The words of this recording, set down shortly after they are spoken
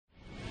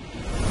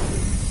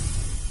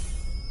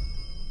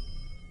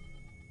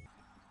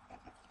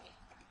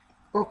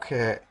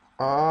Okay,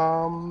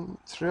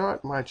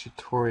 throughout my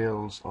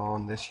tutorials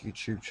on this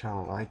YouTube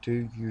channel, I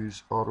do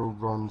use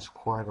Autoruns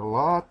quite a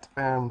lot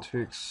and to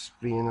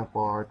explain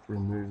about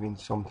removing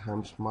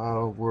sometimes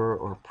malware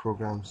or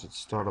programs that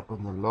start up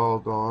on the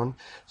logon.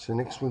 So the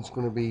next one's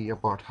going to be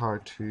about how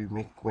to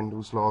make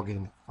Windows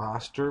login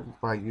faster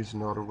by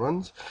using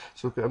Autoruns.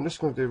 So I'm just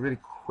going to do a really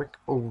quick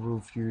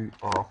overview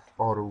of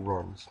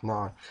Autoruns.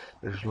 Now,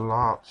 there's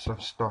lots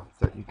of stuff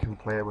that you can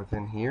play with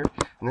in here.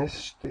 And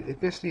this,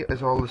 it basically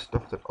is all the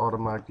stuff that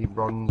automatically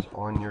runs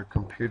on your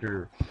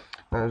computer.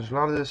 Now there's a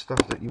lot of this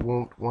stuff that you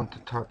won't want to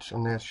touch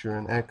unless you're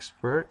an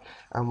expert,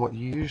 and what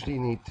you usually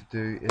need to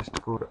do is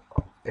to go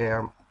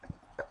to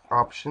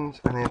options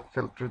and then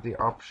filter the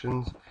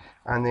options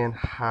and then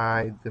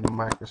hide the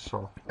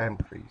Microsoft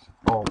entries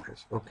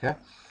always. Okay,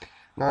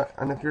 now,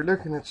 and if you're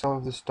looking at some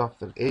of the stuff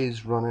that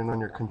is running on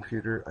your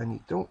computer and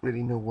you don't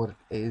really know what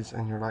it is,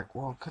 and you're like,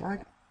 well,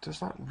 does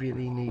that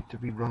really need to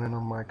be running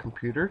on my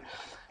computer?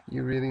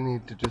 You really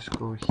need to just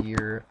go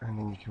here and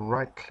then you can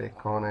right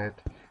click on it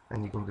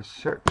and you go to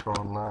search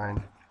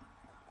online,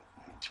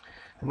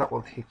 and that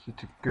will take you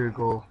to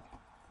Google,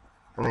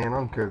 and then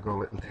on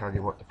Google it will tell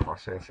you what the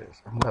process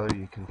is and whether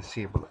you can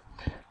disable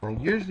it. Now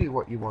usually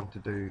what you want to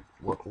do,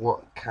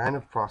 what kind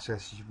of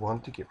process you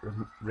want to get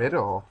rid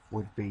of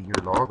would be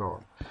your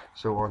logon.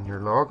 So on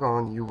your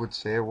logon you would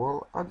say,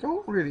 well, I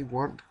don't really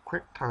want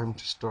QuickTime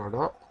to start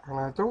up and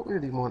I don't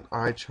really want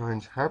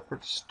iChange Helper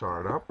to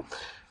start up.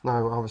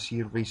 Now obviously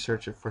you'll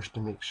research it first to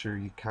make sure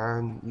you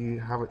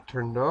have it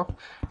turned off.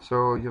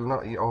 So you'll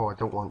not, oh, I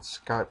don't want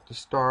Skype to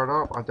start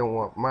up, I don't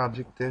want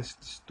Magic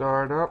Disk to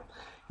start up.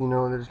 You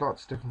know, there's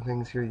lots of different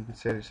things here. You can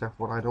say to yourself,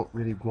 well, I don't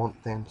really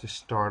want them to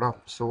start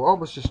up. So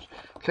always just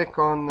click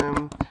on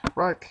them,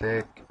 right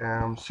click,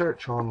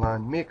 search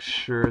online, make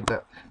sure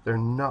that they're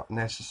not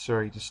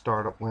necessary to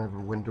start up whenever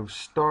Windows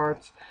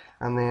starts.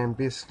 And then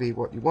basically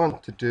what you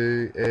want to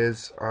do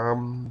is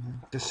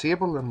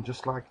disable them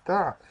just like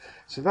that.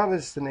 So that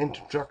is an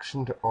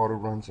introduction to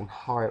Autoruns and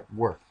how it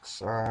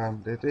works.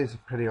 And it is a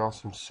pretty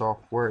awesome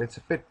software. It's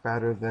a bit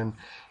better than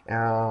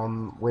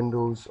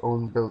Windows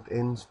own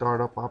built-in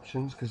startup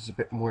options because it's a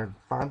bit more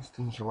advanced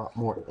and there's a lot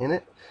more in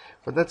it.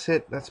 But that's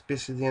it. That's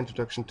basically the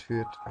introduction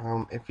to it.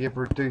 If you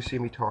ever do see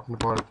me talking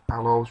about it,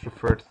 I'll always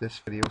refer to this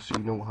video so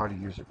you know how to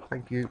use it.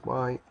 Thank you.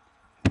 Bye.